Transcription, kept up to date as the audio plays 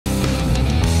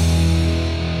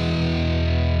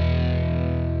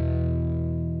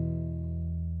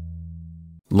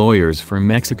Lawyers for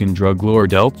Mexican drug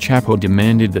lord El Chapo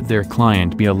demanded that their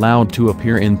client be allowed to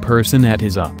appear in person at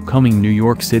his upcoming New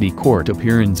York City court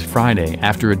appearance Friday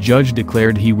after a judge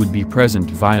declared he would be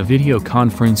present via video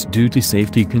conference due to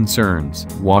safety concerns.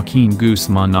 Joaquin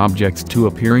Guzman objects to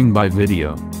appearing by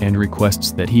video, and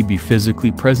requests that he be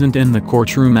physically present in the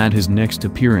courtroom at his next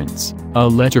appearance. A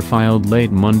letter filed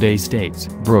late Monday states,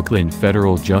 Brooklyn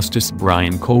federal Justice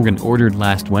Brian Cogan ordered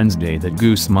last Wednesday that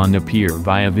Guzman appear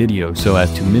via video so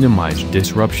as to minimize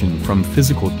disruption from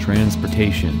physical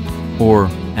transportation, or,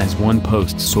 as one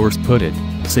Post source put it,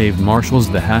 save marshals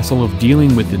the hassle of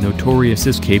dealing with the notorious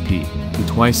escapee, who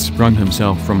twice sprung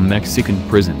himself from Mexican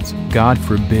prisons. God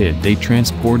forbid they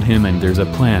transport him, and there's a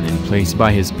plan in place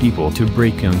by his people to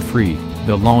break him free,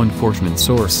 the law enforcement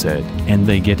source said, and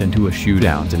they get into a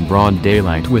shootout in broad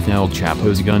daylight with El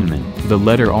Chapo's gunmen. The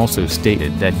letter also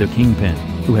stated that the kingpin,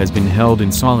 who has been held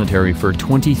in solitary for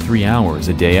 23 hours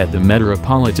a day at the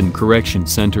Metropolitan Correction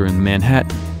Center in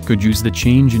Manhattan, could use the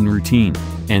change in routine,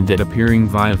 and that appearing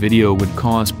via video would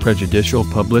cause prejudicial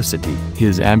publicity.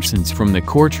 His absence from the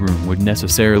courtroom would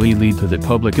necessarily lead to the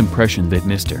public impression that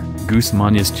Mr.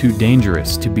 Guzman is too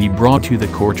dangerous to be brought to the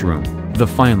courtroom, the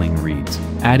filing reads,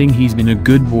 adding he's been a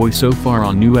good boy so far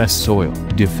on U.S. soil.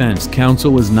 Defense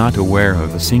counsel is not aware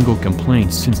of a single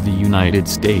complaint since the United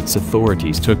States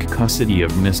authorities took custody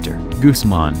of Mr.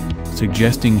 Guzman,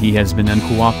 suggesting he has been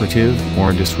uncooperative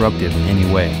or disruptive in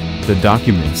any way. The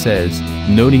document says,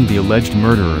 noting the alleged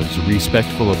murderer's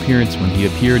respectful appearance when he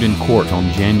appeared in court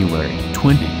on January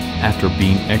 20, after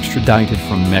being extradited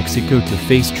from Mexico to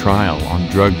face trial on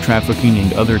drug trafficking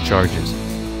and other charges.